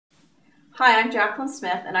Hi, I'm Jacqueline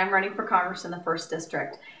Smith, and I'm running for Congress in the 1st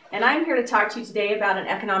District. And I'm here to talk to you today about an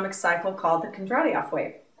economic cycle called the Kondratiev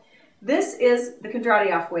wave. This is the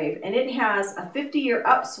Kondratiev wave, and it has a 50-year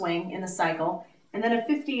upswing in the cycle and then a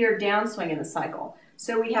 50-year downswing in the cycle.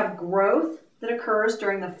 So we have growth that occurs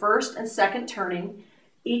during the first and second turning.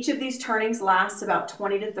 Each of these turnings lasts about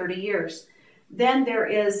 20 to 30 years. Then there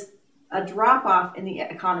is a drop-off in the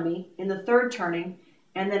economy in the third turning,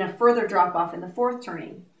 and then a further drop-off in the fourth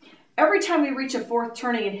turning. Every time we reach a fourth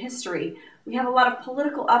turning in history, we have a lot of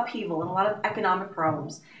political upheaval and a lot of economic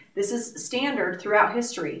problems. This is standard throughout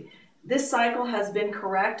history. This cycle has been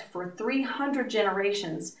correct for 300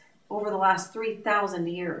 generations over the last 3,000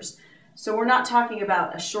 years. So we're not talking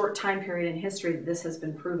about a short time period in history that this has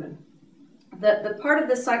been proven. The part of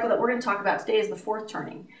this cycle that we're going to talk about today is the fourth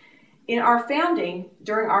turning. In our founding,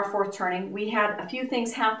 during our fourth turning, we had a few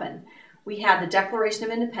things happen. We had the Declaration of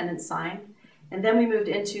Independence signed, and then we moved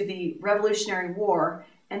into the Revolutionary War,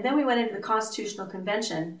 and then we went into the Constitutional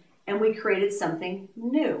Convention, and we created something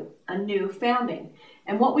new, a new founding.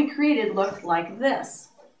 And what we created looked like this.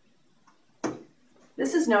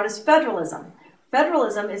 This is known as federalism.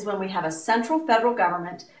 Federalism is when we have a central federal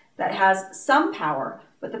government that has some power,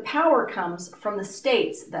 but the power comes from the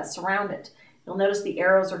states that surround it. You'll notice the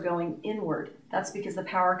arrows are going inward. That's because the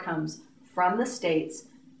power comes from the states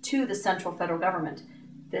to the central federal government.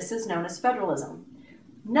 This is known as federalism.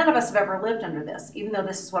 None of us have ever lived under this, even though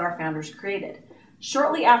this is what our founders created.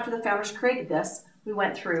 Shortly after the founders created this, we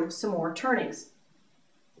went through some more turnings.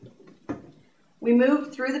 We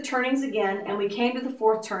moved through the turnings again, and we came to the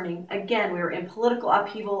fourth turning. Again, we were in political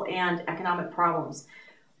upheaval and economic problems.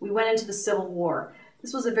 We went into the Civil War.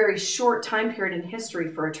 This was a very short time period in history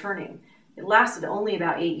for a turning. It lasted only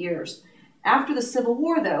about 8 years. After the Civil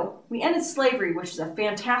War, though, we ended slavery, which is a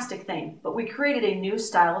fantastic thing, but we created a new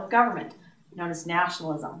style of government known as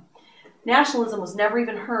nationalism. Nationalism was never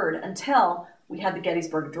even heard until we had the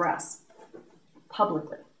Gettysburg Address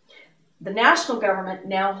publicly. The national government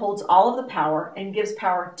now holds all of the power and gives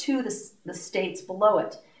power to the states below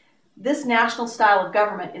it. This national style of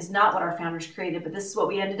government is not what our founders created, but this is what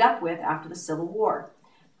we ended up with after the Civil War.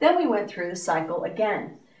 Then we went through the cycle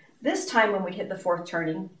again. This time when we hit the fourth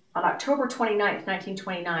turning, on October 29th,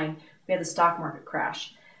 1929, we had the stock market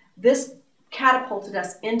crash. This catapulted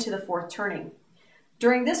us into the fourth turning.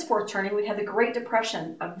 During this fourth turning, we had the Great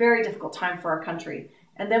Depression, a very difficult time for our country.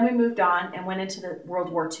 And then we moved on and went into the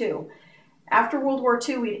World War II. After World War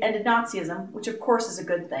II, we ended Nazism, which of course is a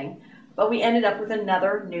good thing, but we ended up with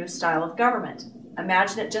another new style of government.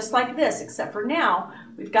 Imagine it just like this, except for now,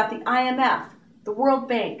 we've got the IMF, the World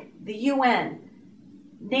Bank, the UN,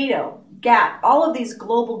 NATO, GATT, all of these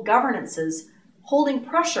global governances holding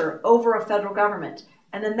pressure over a federal government,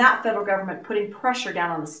 and then that federal government putting pressure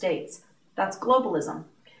down on the states. That's globalism.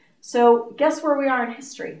 So guess where we are in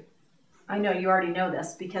history? I know you already know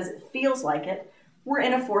this because it feels like it. We're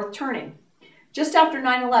in a fourth turning. Just after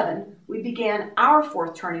 9/11, we began our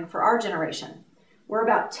fourth turning for our generation. We're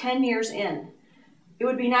about 10 years in. It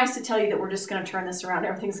would be nice to tell you that we're just going to turn this around,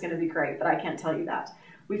 everything's going to be great, but I can't tell you that.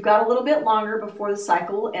 We've got a little bit longer before the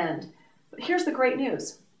cycle will end. But here's the great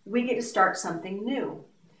news. We get to start something new.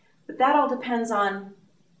 But that all depends on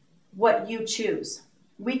what you choose.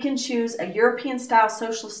 We can choose a European-style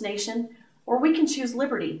socialist nation, or we can choose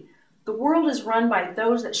liberty. The world is run by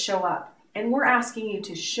those that show up, and we're asking you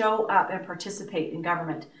to show up and participate in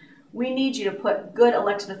government. We need you to put good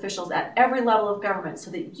elected officials at every level of government so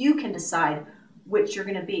that you can decide which you're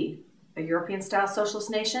going to be, a European-style socialist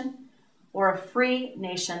nation or a free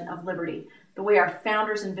nation of liberty, the way our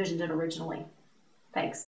founders envisioned it originally. Thanks.